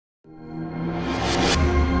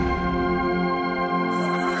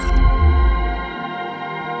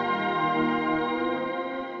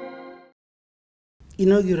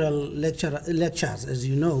Inaugural lectures, as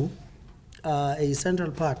you know, are a central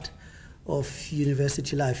part of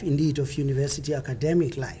university life, indeed of university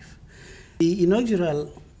academic life. The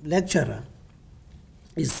inaugural lecturer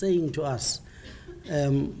is saying to us,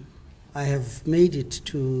 I have made it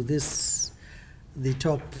to the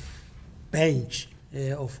top bench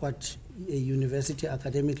of what a university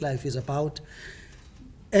academic life is about,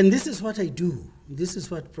 and this is what I do. This is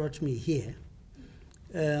what brought me here.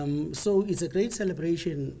 So it's a great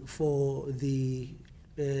celebration for the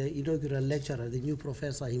inaugural lecturer, the new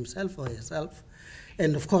professor himself or herself,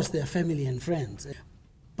 and of course their family and friends.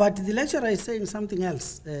 But the lecturer is saying something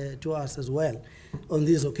else to us as well on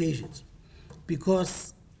these occasions,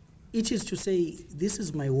 because it is to say, this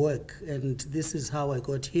is my work and this is how I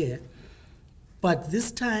got here, but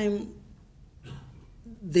this time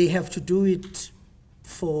they have to do it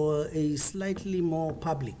for a slightly more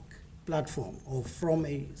public platform, or from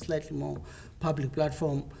a slightly more public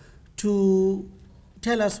platform, to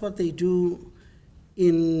tell us what they do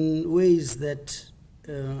in ways that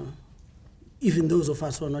even those of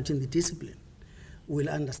us who are not in the discipline will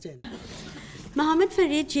understand. Mohamed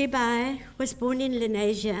Farid Jeebhay was born in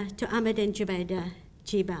Lenasia to Ahmed and Jubaida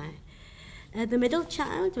Jeebhay. The middle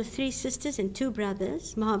child with 3 sisters and 2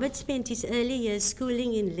 brothers. Mohamed spent his early years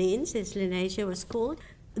schooling in Lens, as Lenasia was called.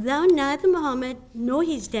 Though neither Mohamed nor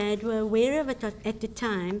his dad were aware of it at the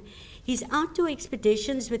time, his outdoor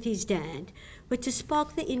expeditions with his dad were to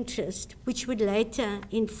spark the interest which would later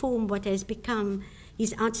inform what has become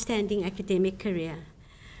his outstanding academic career.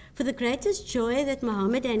 For the greatest joy that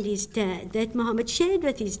Mohamed shared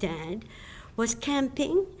with his dad was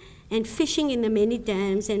camping and fishing in the many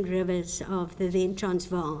dams and rivers of the then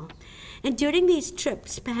Transvaal. And during these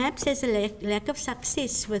trips, perhaps as a lack of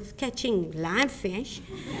success with catching live fish,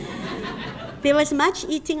 there was much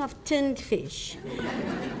eating of tinned fish.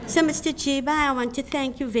 So Mr. Jeebhay, I want to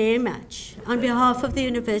thank you very much on behalf of the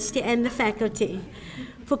university and the faculty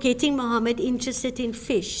for getting Mohamed interested in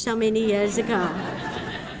fish so many years ago.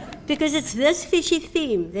 Because it's this fishy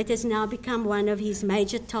theme that has now become one of his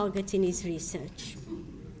major targets in his research.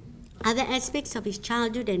 Other aspects of his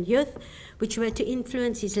childhood and youth, which were to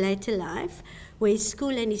influence his later life, were his school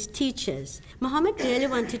and his teachers. Mohamed really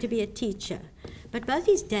wanted to be a teacher, but both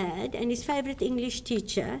his dad and his favorite English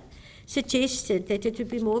teacher suggested that it would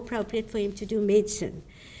be more appropriate for him to do medicine.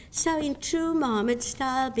 So in true Mohamed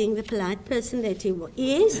style, being the polite person that he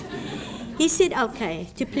is, he said okay,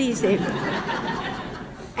 to please them.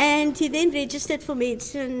 And he then registered for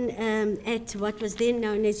medicine at what was then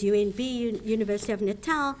known as UNB, University of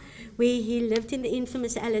Natal, where he lived in the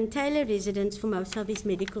infamous Alan Taylor residence for most of his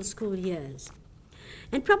medical school years.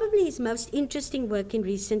 And probably his most interesting work in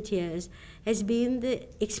recent years has been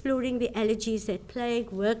exploring the allergies that plague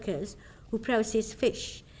workers who process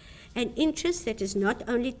fish, an interest that is not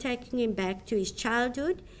only taking him back to his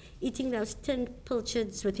childhood, eating those tinned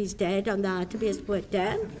pilchards with his dad on the Hartbeespoort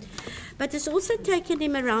Dam, but it's also taken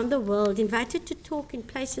him around the world, invited to talk in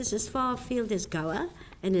places as far afield as Goa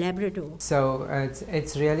and Labrador. So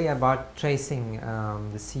it's really about tracing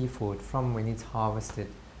the seafood from when it's harvested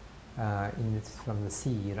from the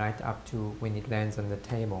sea right up to when it lands on the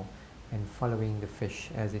table, and following the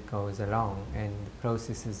fish as it goes along and the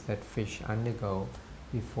processes that fish undergo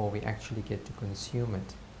before we actually get to consume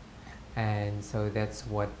it. And so that's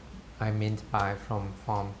what I meant by from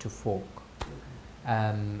farm to fork.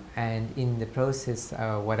 And in the process,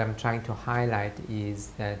 what I'm trying to highlight is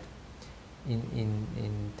that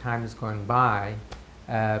in times gone by,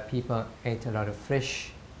 people ate a lot of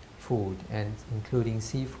fresh food, and including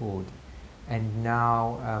seafood, and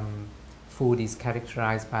now food is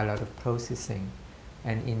characterized by a lot of processing,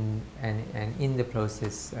 and in the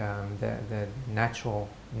process, the natural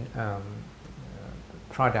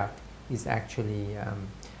product is actually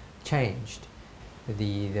changed.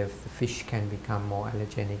 The fish can become more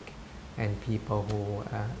allergenic, and people who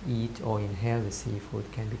eat or inhale the seafood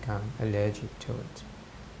can become allergic to it.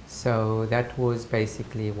 So that was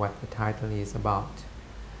basically what the title is about.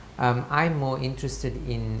 I'm more interested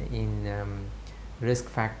in risk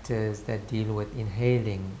factors that deal with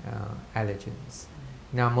inhaling allergens.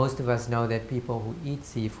 Now, most of us know that people who eat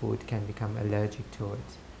seafood can become allergic to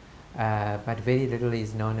it. But very little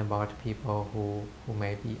is known about people who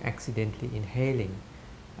may be accidentally inhaling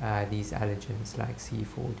these allergens like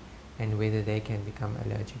seafood, and whether they can become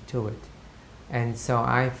allergic to it. And so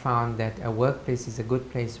I found that a workplace is a good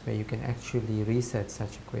place where you can actually research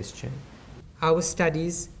such a question. Our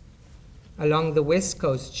studies along the West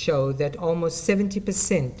Coast show that almost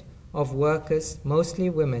 70% of workers, mostly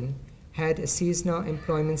women, had a seasonal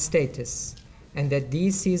employment status, and that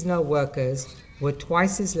these seasonal workers were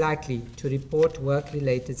twice as likely to report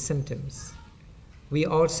work-related symptoms. We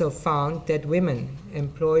also found that women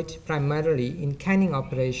employed primarily in canning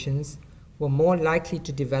operations were more likely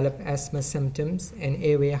to develop asthma symptoms and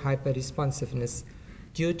airway hyperresponsiveness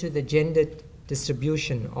due to the gendered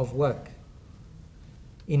distribution of work.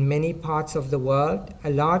 In many parts of the world, a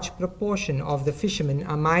large proportion of the fishermen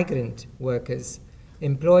are migrant workers,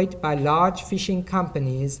 employed by large fishing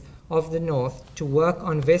companies of the north to work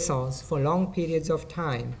on vessels for long periods of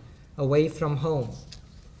time away from home.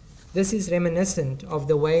 This is reminiscent of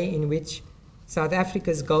the way in which South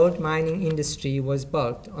Africa's gold mining industry was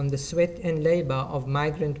built on the sweat and labor of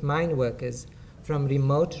migrant mine workers from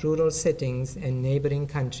remote rural settings and neighboring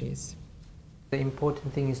countries. The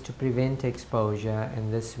important thing is to prevent exposure,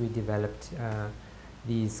 and thus we developed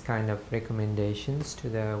these kind of recommendations to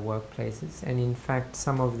the workplaces, and in fact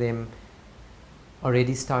some of them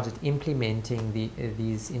already started implementing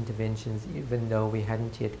these interventions even though we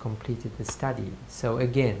hadn't yet completed the study. So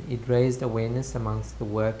again, it raised awareness amongst the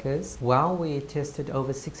workers. While we tested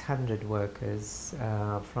over 600 workers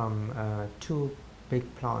from 2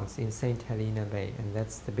 big plants in St. Helena Bay, and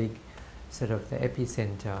that's the big sort of the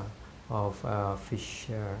epicenter of fish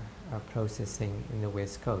processing in the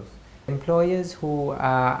West Coast. Employers who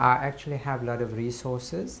actually have a lot of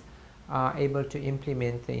resources are able to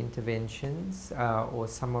implement the interventions, or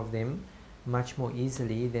some of them, much more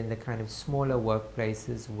easily than the kind of smaller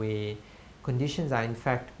workplaces where conditions are in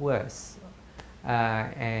fact worse,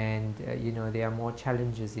 and you know, there are more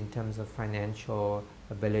challenges in terms of financial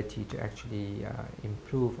ability to actually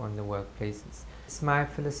improve on the workplaces. It's my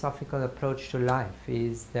philosophical approach to life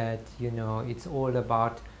is that, you know, it's all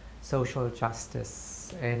about social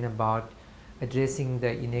justice and about addressing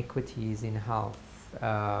the inequities in health,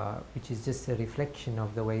 which is just a reflection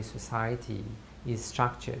of the way society is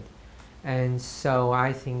structured. And so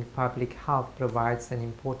I think public health provides an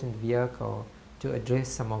important vehicle to address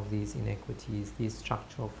some of these inequities, these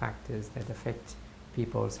structural factors that affect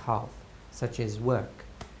people's health, such as work,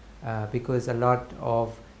 because a lot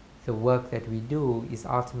of the work that we do is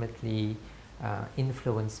ultimately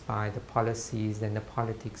influenced by the policies and the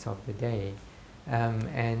politics of the day.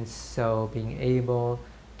 And so being able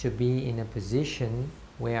to be in a position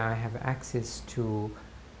where I have access to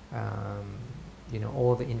you know,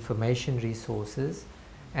 all the information resources,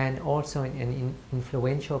 and also in an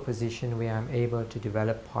influential position where I'm able to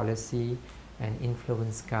develop policy and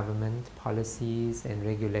influence government policies and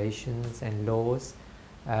regulations and laws,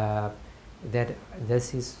 that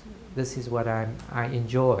this is what I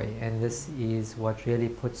enjoy, and this is what really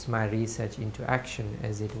puts my research into action,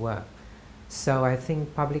 as it were. So I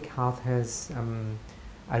think public health has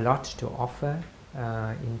a lot to offer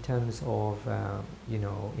in terms of you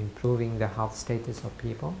know, improving the health status of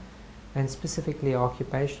people, and specifically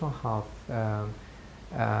occupational health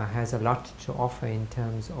has a lot to offer in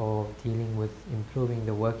terms of dealing with improving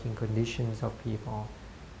the working conditions of people,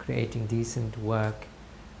 creating decent work.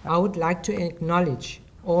 I would like to acknowledge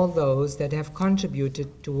all those that have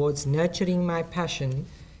contributed towards nurturing my passion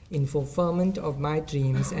in fulfillment of my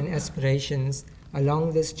dreams and aspirations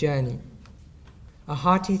along this journey. A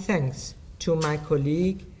hearty thanks to my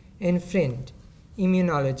colleague and friend,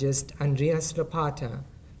 immunologist Andreas Rapata,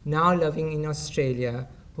 now living in Australia,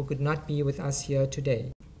 who could not be with us here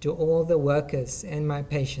today. To all the workers and my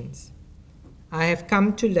patients, I have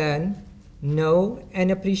come to learn, know and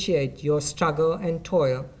appreciate your struggle and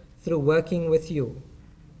toil through working with you.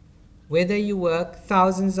 Whether you work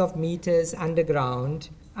thousands of meters underground,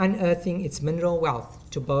 unearthing its mineral wealth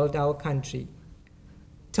to build our country,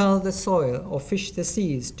 till the soil or fish the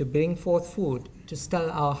seas to bring forth food to still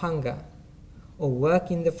our hunger, or work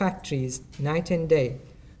in the factories night and day,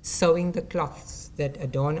 sewing the cloths that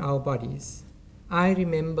adorn our bodies, I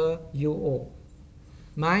remember you all.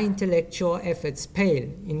 My intellectual efforts pale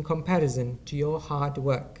in comparison to your hard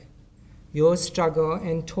work. Your struggle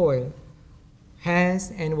and toil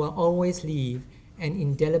has and will always leave an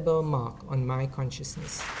indelible mark on my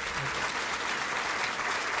consciousness.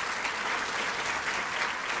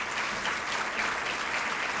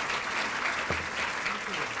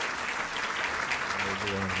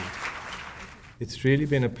 It's really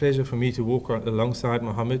been a pleasure for me to walk alongside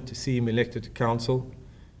Mohamed, to see him elected to council,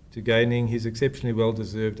 to gaining his exceptionally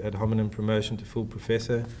well-deserved ad hominem promotion to full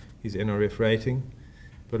professor, his NRF rating,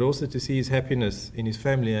 but also to see his happiness in his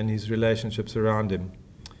family and his relationships around him,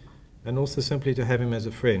 and also simply to have him as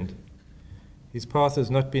a friend. His path has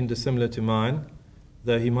not been dissimilar to mine,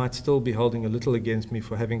 though he might still be holding a little against me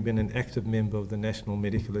for having been an active member of the National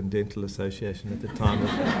Medical and Dental Association at the time of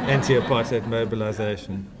anti-apartheid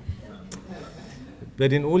mobilization.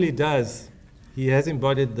 But in all he does, He has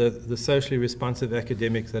embodied the socially responsive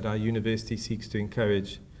academics that our university seeks to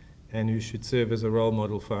encourage and who should serve as a role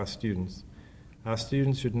model for our students. Our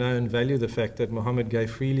students should know and value the fact that Mohamed gave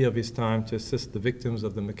freely of his time to assist the victims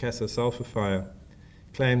of the Macassar sulphur fire,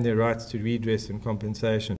 claim their rights to redress and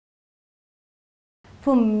compensation.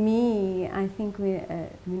 For me, I think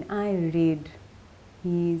when I read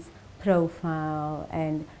his profile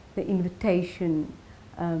and the invitation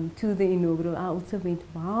to the inaugural, I also went,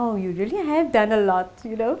 wow, you really have done a lot,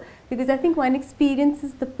 you know, because I think one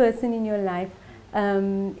experiences the person in your life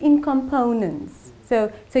in components.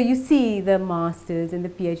 So you see the masters and the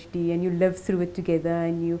PhD, and you live through it together,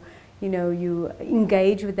 and you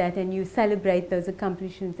engage with that, and you celebrate those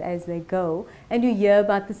accomplishments as they go, and you hear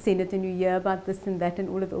about the Senate, and you hear about this and that, and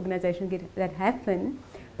all of the organizations that happen,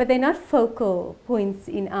 but they're not focal points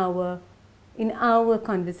in our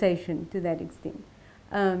conversation to that extent.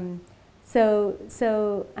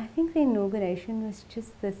 So I think the inauguration was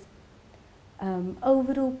just this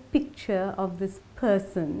overall picture of this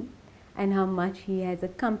person and how much he has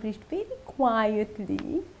accomplished very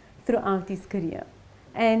quietly throughout his career.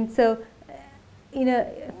 And so, in a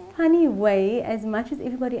funny way, as much as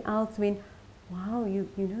everybody else went, wow, you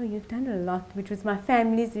know, you've done a lot, which was my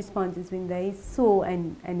family's responses when they saw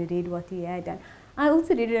and read what he had done. I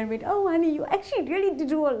also did it and went, oh, honey, you actually really did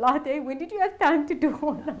do a lot, eh? When did you have time to do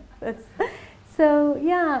all of this? So,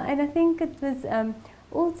 yeah, and I think it was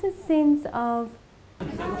also a sense of...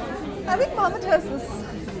 I think Mohamed has this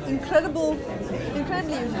incredibly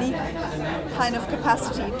unique kind of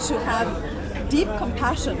capacity to have deep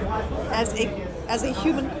compassion as a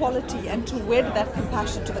human quality, and to wed that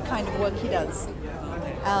compassion to the kind of work he does.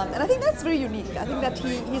 And I think that's very unique. I think that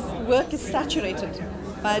his work is saturated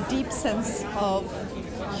by a deep sense of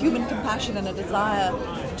human compassion and a desire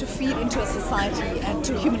to feed into a society and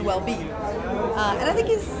to human well-being. And I think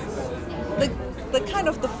the kind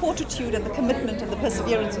of the fortitude and the commitment and the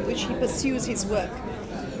perseverance with which he pursues his work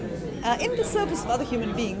in the service of other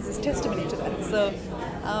human beings is testimony to that. So,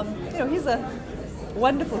 you know, he's a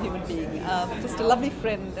wonderful human being, just a lovely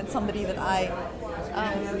friend, and somebody that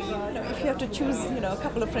you know, if you have to choose, you know, a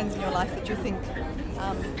couple of friends in your life that you think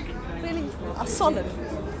really are solid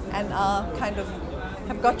and are kind of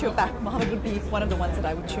have got your back, Mohamed would be one of the ones that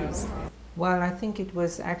I would choose. Well, I think it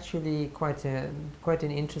was actually quite an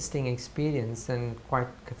interesting experience and quite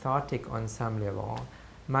cathartic on some level.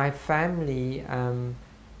 My family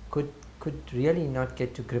could really not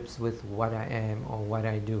get to grips with what I am or what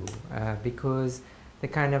I do, because the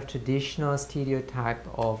kind of traditional stereotype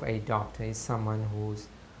of a doctor is someone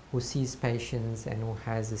who sees patients and who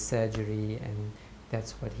has a surgery, and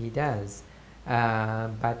that's what he does.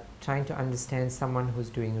 But trying to understand someone who's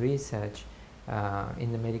doing research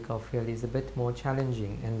in the medical field is a bit more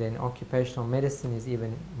challenging, and then occupational medicine is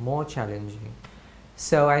even more challenging.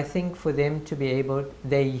 So I think for them to be able,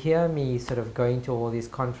 they hear me sort of going to all these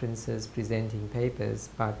conferences presenting papers,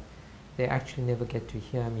 but they actually never get to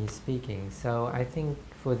hear me speaking. So I think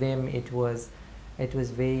for them it was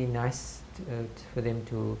very nice for them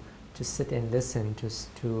to sit and listen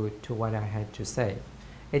to what I had to say.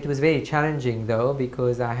 It was very challenging though,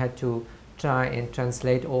 because I had to try and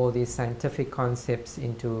translate all these scientific concepts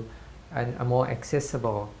into a more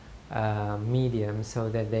accessible medium, so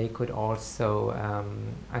that they could also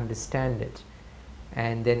understand it.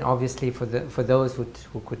 And then obviously for those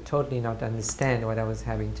who could totally not understand what I was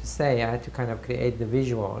having to say, I had to kind of create the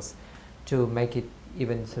visuals to make it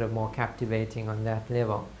even sort of more captivating on that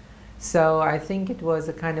level. So I think it was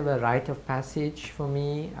a kind of a rite of passage for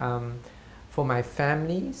me, for my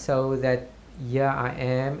family, so that here I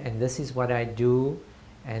am, and this is what I do,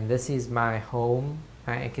 and this is my home,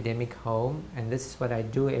 my academic home, and this is what I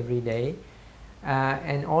do every day.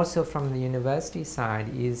 And also from the university side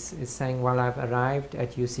is saying, while I've arrived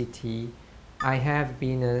at UCT, I have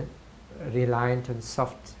been reliant on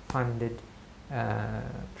soft-funded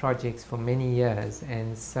projects for many years,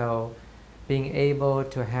 and so being able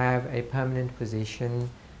to have a permanent position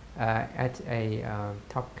at a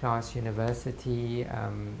top-class university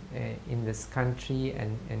in this country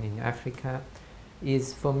and in Africa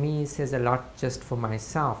is, for me, says a lot just for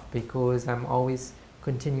myself, because I'm always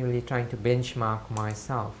continually trying to benchmark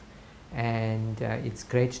myself, and it's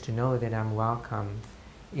great to know that I'm welcome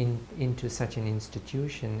into such an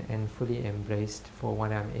institution and fully embraced for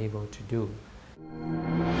what I'm able to do.